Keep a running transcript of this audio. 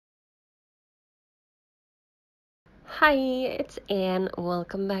Hi, it's Anne.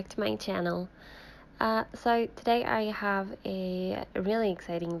 Welcome back to my channel. So today I have a really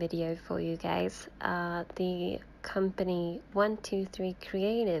exciting video for you guys. The company 123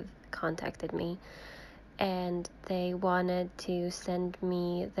 Creative contacted me and they wanted to send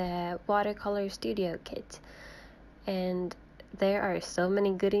me the watercolor studio kit. And there are so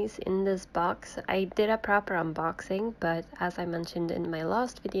many goodies in this box. I did a proper unboxing, but as I mentioned in my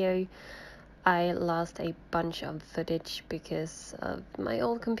last video, I lost a bunch of footage because of my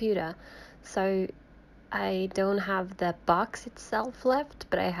old computer. So I don't have the box itself left,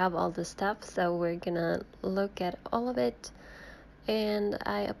 but I have all the stuff, so we're gonna look at all of it, and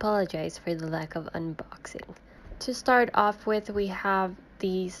I apologize for the lack of unboxing. To start off with, we have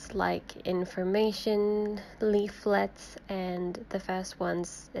these information leaflets, and the first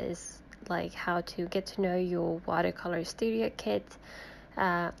ones is how to get to know your watercolor studio kit.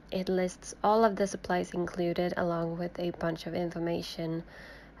 It lists all of the supplies included along with a bunch of information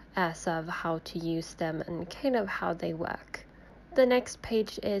as of how to use them and kind of how they work. The next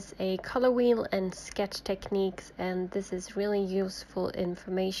page is a color wheel and sketch techniques, and this is really useful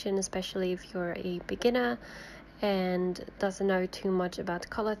information, especially if you're a beginner and doesn't know too much about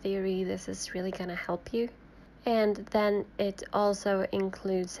color theory. This is really gonna help you. And then it also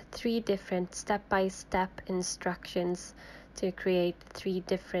includes 3 different step-by-step instructions to create 3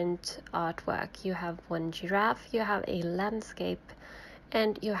 different artwork. You have one giraffe, you have a landscape,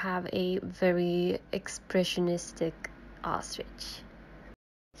 and you have a very expressionistic ostrich.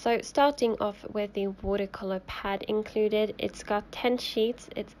 So starting off with the watercolor pad included, it's got 10 sheets,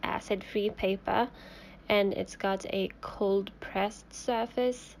 it's acid-free paper, and it's got a cold pressed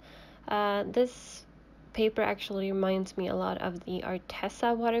surface. This paper actually reminds me a lot of the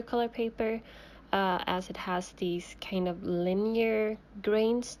Arteza watercolor paper, as it has these kind of linear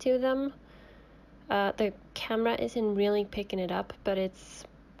grains to them. The camera isn't really picking it up, but it's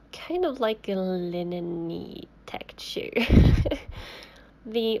kind of like a linen-y texture.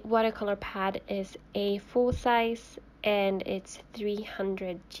 The watercolor pad is A4 size and it's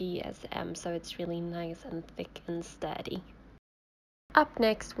 300 GSM, so it's really nice and thick and sturdy. Up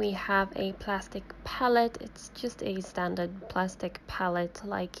next we have a plastic palette. It's just a standard plastic palette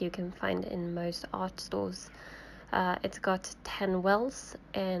like you can find in most art stores. It's got 10 wells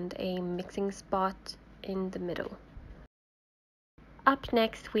and a mixing spot in the middle. Up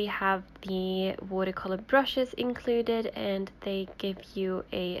next we have the watercolor brushes included, and they give you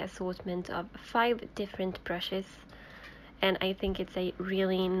a assortment of 5 different brushes, and I think it's a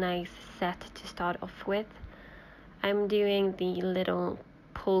really nice set to start off with. I'm doing the little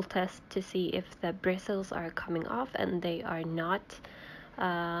pull test to see if the bristles are coming off, and they are not,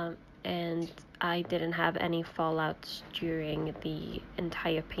 and I didn't have any fallout during the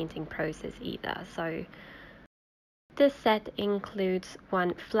entire painting process either. So this set includes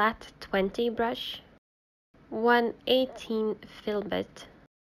one flat 20 brush, one 18 filbert,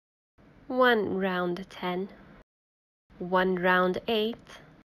 one round 10, one round 8,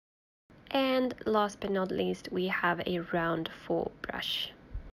 and last but not least we have a round 4 brush.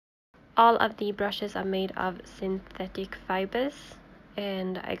 All of the brushes are made of synthetic fibers,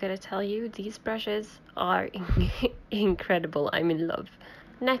 and I gotta tell you, these brushes are incredible. I'm in love.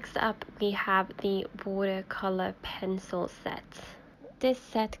 Next up we have the watercolor pencil set. This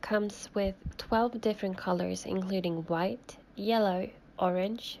set comes with 12 different colors including white, yellow,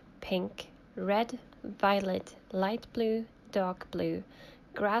 orange, pink, red, violet, light blue, dark blue,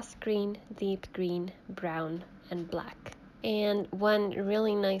 grass green, deep green, brown, and black. And one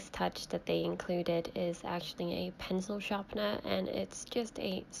really nice touch that they included is actually a pencil sharpener, and it's just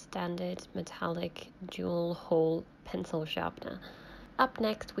a standard metallic dual hole pencil sharpener. Up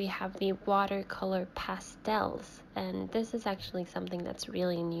next we have the watercolor pastels, and this is actually something that's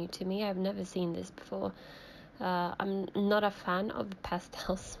really new to me. I've never seen this before. I'm not a fan of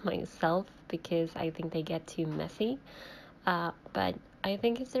pastels myself because I think they get too messy, but I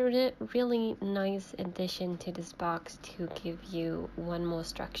think it's a really nice addition to this box to give you one more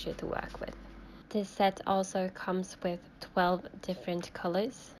structure to work with. This set also comes with 12 different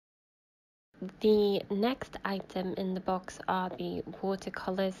colors. The next item in the box are the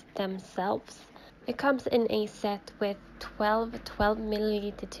watercolors themselves. It comes in a set with 12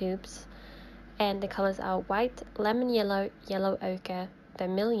 milliliter tubes, and the colors are white, lemon yellow, yellow ochre,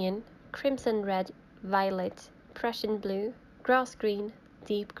 vermilion, crimson red, violet, Prussian blue, grass green,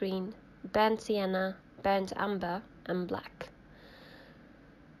 deep green, burnt sienna, burnt umber, and black.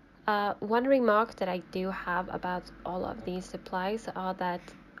 One remark that I do have about all of these supplies are that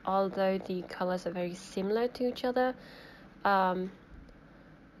although the colors are very similar to each other,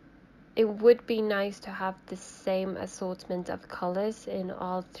 it would be nice to have the same assortment of colors in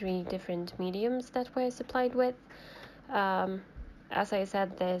all three different mediums that we're supplied with. As I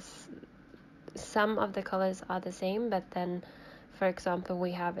said, there's some of the colors are the same, but then, for example,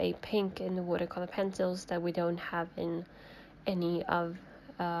 we have a pink in the watercolor pencils that we don't have in any of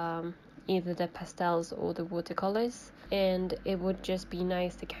either the pastels or the watercolors, and it would just be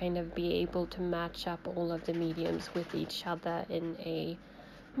nice to kind of be able to match up all of the mediums with each other in a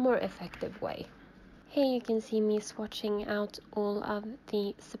more effective way. Here you can see me swatching out all of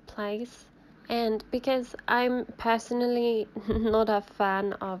the supplies, and because I'm personally not a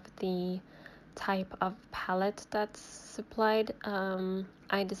fan of the type of palette that's supplied,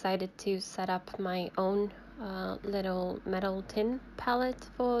 I decided to set up my own little metal tin palette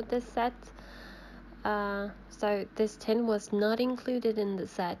for this set. So this tin was not included in the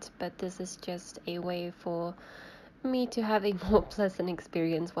set, but this is just a way for me to have a more pleasant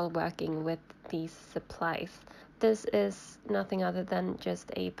experience while working with these supplies. This is nothing other than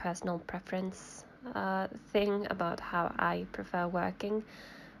just a personal preference thing about how I prefer working.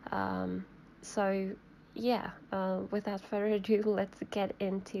 So yeah, without further ado, let's get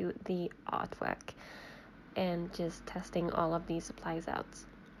into the artwork and just testing all of these supplies out.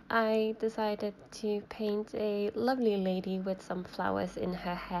 I decided to paint a lovely lady with some flowers in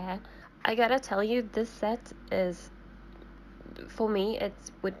her hair. I gotta tell you, this set is, for me, it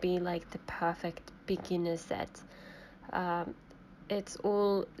would be like the perfect beginner set. It's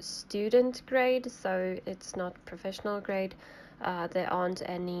all student grade, so it's not professional grade. There aren't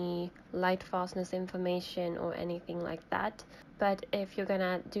any light fastness information or anything like that. But if you're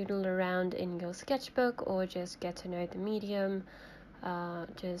gonna doodle around in your sketchbook or just get to know the medium,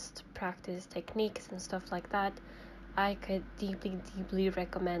 just practice techniques and stuff like that, I could deeply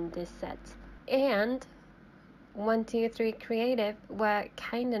recommend this set. And 123 Creative were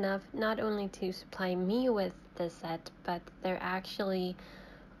kind enough not only to supply me with this set, but they're actually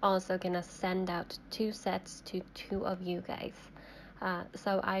also gonna send out 2 sets to 2 of you guys.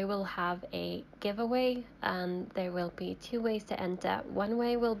 So I will have a giveaway, and there will be 2 ways to enter. One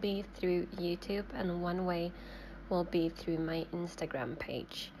way will be through YouTube and one way will be through my Instagram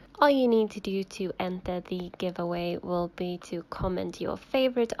page. All you need to do to enter the giveaway will be to comment your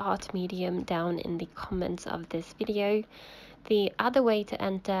favorite art medium down in the comments of this video. The other way to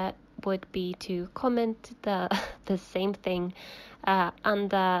enter would be to comment the same thing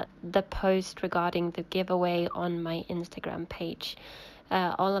under the post regarding the giveaway on my Instagram page.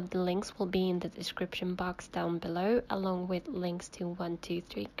 All of the links will be in the description box down below, along with links to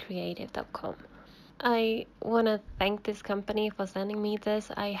 123creative.com. I want to thank this company for sending me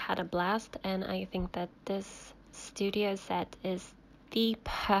this. I had a blast, and I think that this studio set is the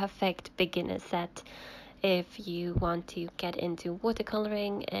perfect beginner set if you want to get into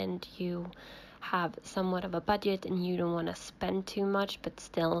watercoloring and you have somewhat of a budget and you don't want to spend too much but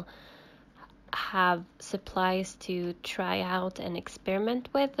still have supplies to try out and experiment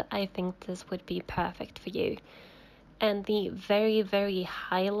with. I think this would be perfect for you. And the very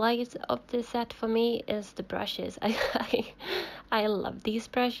highlight of this set for me is the brushes. I love these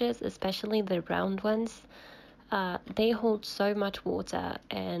brushes, especially the round ones. They hold so much water,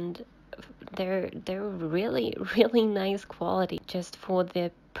 and they're really nice quality just for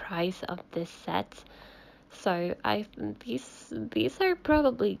the price of this set. So these are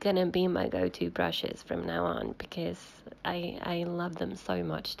probably gonna be my go-to brushes from now on, because I love them so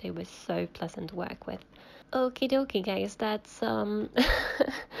much. They were so pleasant to work with. Okie dokie, guys, that's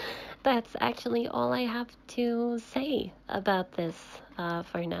that's actually all I have to say about this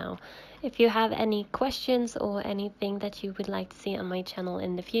for now. If you have any questions or anything that you would like to see on my channel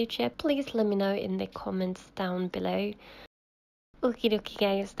in the future, please let me know in the comments down below. Okie dokie,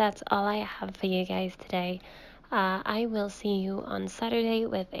 guys, that's all I have for you guys today. I will see you on Saturday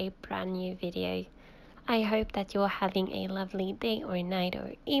with a brand new video. I hope that you're having a lovely day or night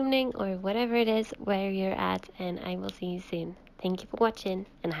or evening or whatever it is where you're at, and I will see you soon. Thank you for watching,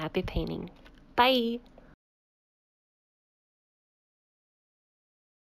 and happy painting. Bye!